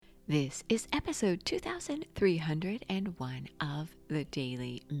This is episode 2301 of the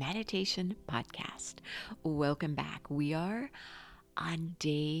Daily Meditation Podcast. Welcome back. We are on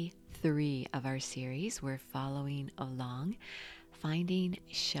day 3 of our series. We're following along, finding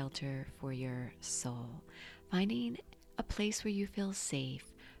shelter for your soul, finding a place where you feel safe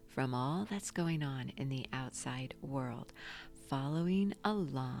from all that's going on in the outside world, following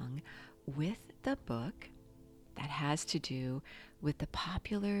along with the book that has to do with the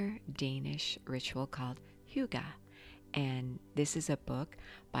popular Danish ritual called Hygge. And this is a book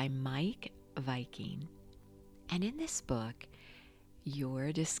by Hygge. And in this book,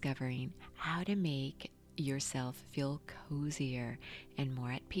 you're discovering how to make yourself feel cozier and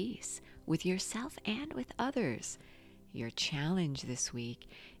more at peace with yourself and with others. Your challenge this week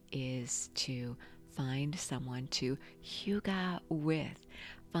is to find someone to Hygge with.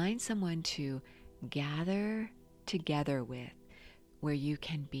 Find someone to gather together with, where you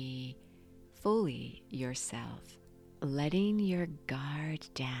can be fully yourself, letting your guard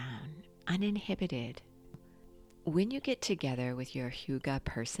down, uninhibited. When you get together with your Hygge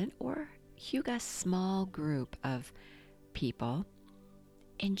person or Hygge small group of people,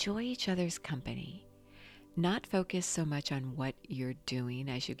 enjoy each other's company. Not focus so much on what you're doing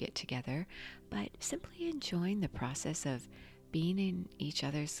as you get together, but simply enjoying the process of being in each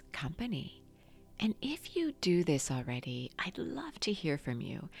other's company. And if you do this already, I'd love to hear from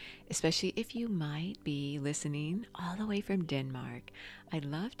you, especially if you might be listening all the way from Denmark. I'd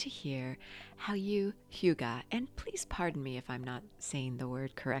love to hear how you Hygge, and please pardon me if I'm not saying the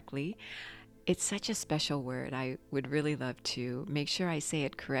word correctly. It's such a special word. I would really love to make sure I say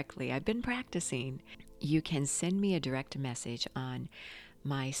it correctly. I've been practicing. You can send me a direct message on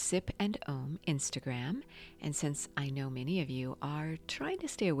my Sip and Om Instagram. And since I know many of you are trying to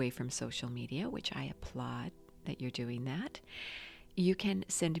stay away from social media, which I applaud that you're doing that, you can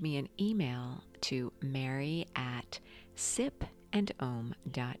send me an email to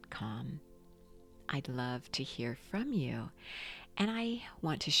mary@sipandom.com. I'd love to hear from you. And I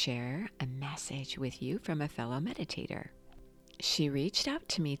want to share a message with you from a fellow meditator. She reached out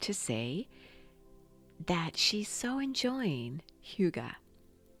to me to say that she's so enjoying Hygge.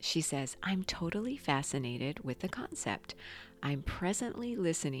 She says, I'm totally fascinated with the concept. I'm presently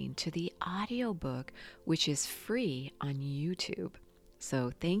listening to the audiobook, which is free on YouTube. So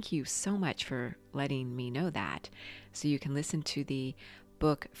thank you so much for letting me know that. So you can listen to the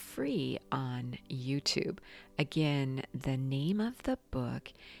book free on YouTube. Again, the name of the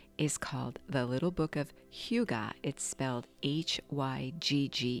book is called The Little Book of Hygge. It's spelled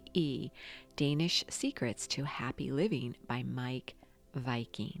Hygge, Danish Secrets to Happy Living by Hygge.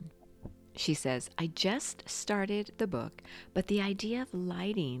 She says, I just started the book, but the idea of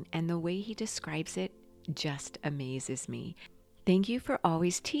lighting and the way he describes it just amazes me. Thank you for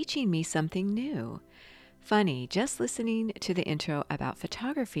always teaching me something new. Funny, just listening to the intro about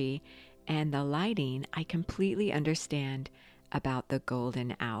photography and the lighting, I completely understand about the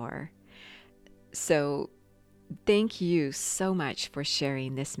golden hour. So thank you so much for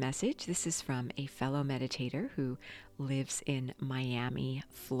sharing this message. This is from a fellow meditator who lives in Miami,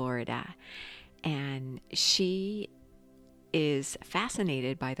 Florida. And she is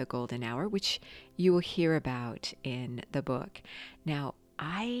fascinated by the golden hour, which you will hear about in the book. Now,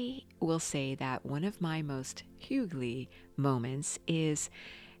 I will say that one of my most Hygge moments is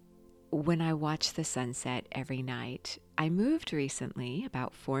when I watch the sunset every night. I moved recently,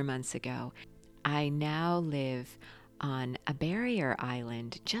 about 4 months ago. I now live on a barrier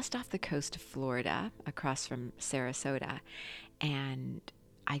island just off the coast of Florida, across from Sarasota. And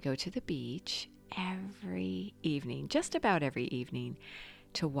I go to the beach every evening, just about every evening,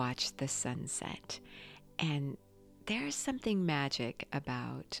 to watch the sunset. And there's something magic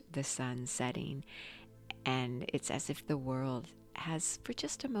about the sun setting. And it's as if the world has, for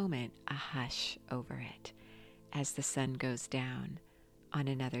just a moment, a hush over it as the sun goes down on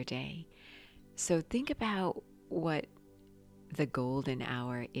another day. So think about what the golden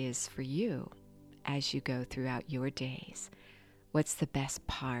hour is for you as you go throughout your days. What's the best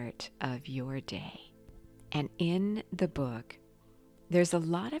part of your day? And in the book, there's a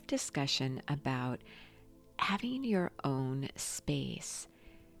lot of discussion about having your own space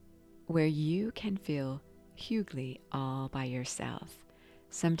where you can feel Hygge all by yourself.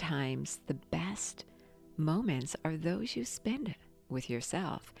 Sometimes the best moments are those you spend with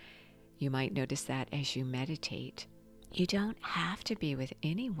yourself. You might notice that as you meditate. You don't have to be with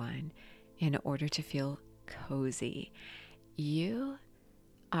anyone in order to feel cozy. You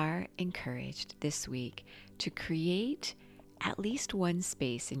are encouraged this week to create at least one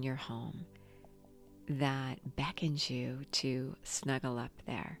space in your home that beckons you to snuggle up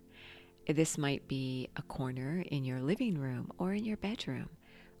there. This might be a corner in your living room or in your bedroom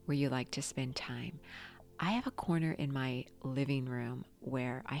where you like to spend time. I have a corner in my living room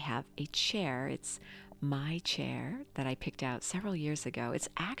where I have a chair. It's my chair that I picked out several years ago. It's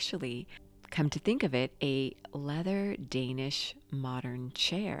actually, come to think of it, a leather Danish modern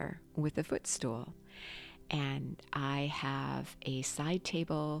chair with a footstool. And I have a side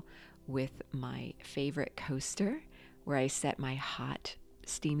table with my favorite coaster where I set my hot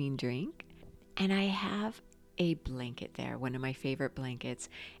steaming drink. And I have a blanket there, one of my favorite blankets.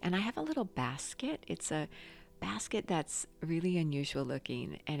 And I have a little basket. It's a basket that's really unusual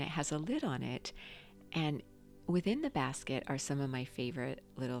looking, and it has a lid on it. And within the basket are some of my favorite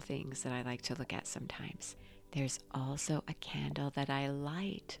little things that I like to look at sometimes. There's also a candle that I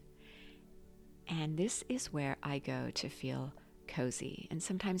light. And this is where I go to feel cozy. And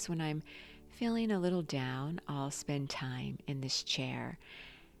sometimes when I'm feeling a little down, I'll spend time in this chair.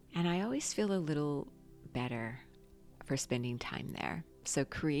 And I always feel a little better for spending time there. So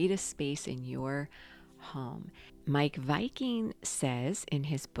create a space in your home. Mike Viking says in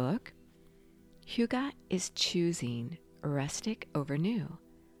his book, Hygge is choosing rustic over new,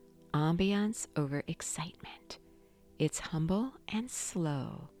 ambiance over excitement. It's humble and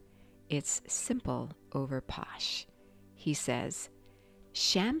slow. It's simple over posh. He says,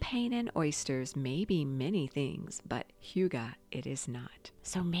 champagne and oysters may be many things, but Hygge it is not.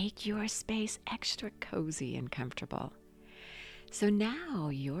 So make your space extra cozy and comfortable. So now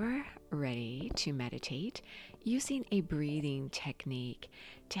you're ready to meditate using a breathing technique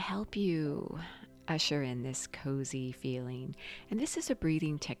to help you usher in this cozy feeling. And this is a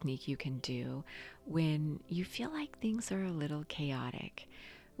breathing technique you can do when you feel like things are a little chaotic,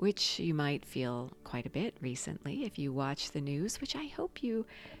 which you might feel quite a bit recently if you watch the news, which I hope you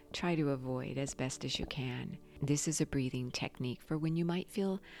try to avoid as best as you can. This is a breathing technique for when you might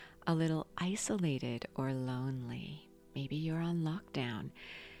feel a little isolated or lonely. Maybe you're on lockdown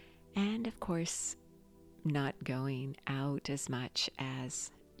and, of course, not going out as much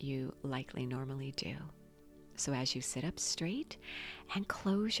as you likely normally do. So as you sit up straight and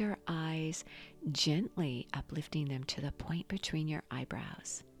close your eyes, gently uplifting them to the point between your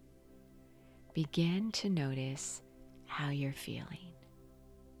eyebrows, begin to notice how you're feeling.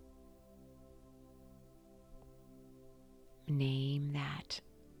 Name that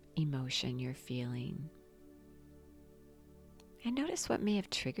emotion you're feeling. And notice what may have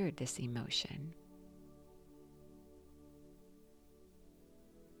triggered this emotion.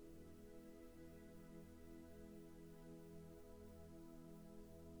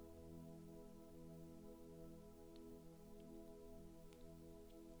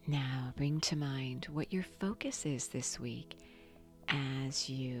 Now bring to mind what your focus is this week as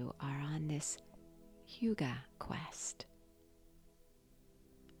you are on this Hygge quest.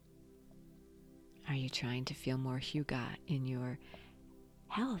 Are you trying to feel more Hygge in your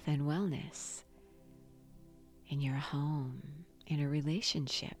health and wellness, in your home, in a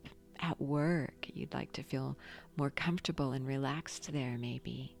relationship, at work? You'd like to feel more comfortable and relaxed there,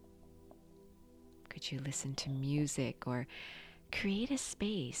 maybe. Could you listen to music or create a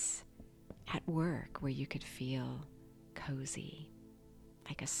space at work where you could feel cozy,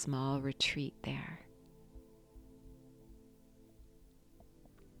 like a small retreat there?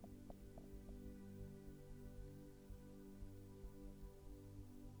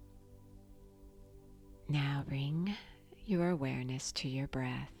 Now bring your awareness to your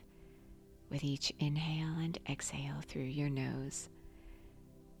breath with each inhale and exhale through your nose.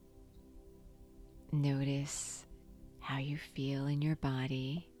 Notice how you feel in your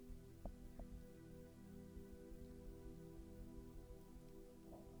body.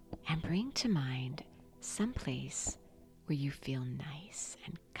 And bring to mind some place where you feel nice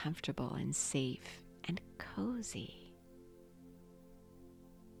and comfortable and safe and cozy.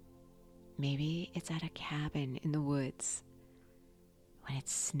 Maybe it's at a cabin in the woods when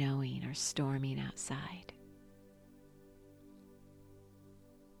it's snowing or storming outside.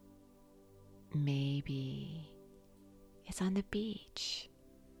 Maybe it's on the beach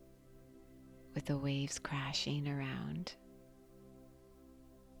with the waves crashing around.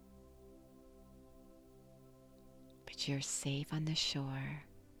 But you're safe on the shore.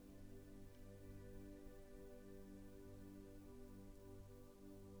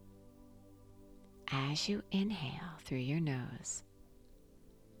 As you inhale through your nose,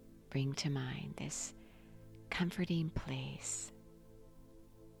 bring to mind this comforting place.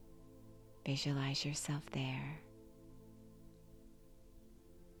 Visualize yourself there.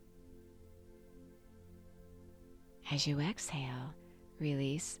 As you exhale,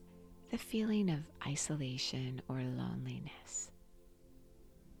 release the feeling of isolation or loneliness.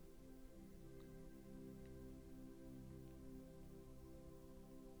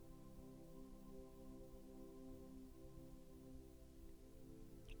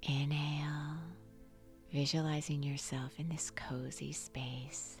 visualizing yourself in this cozy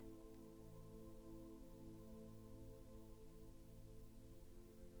space.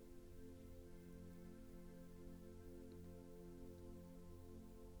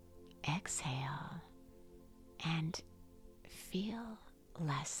 Exhale and feel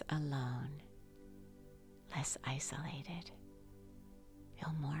less alone, less isolated.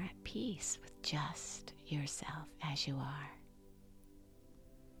 Feel more at peace with just yourself as you are.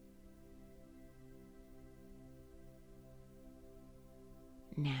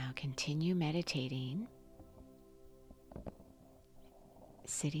 Now continue meditating,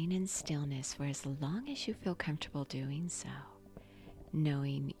 sitting in stillness for as long as you feel comfortable doing so,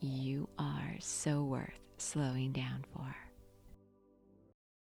 knowing you are so worth slowing down for.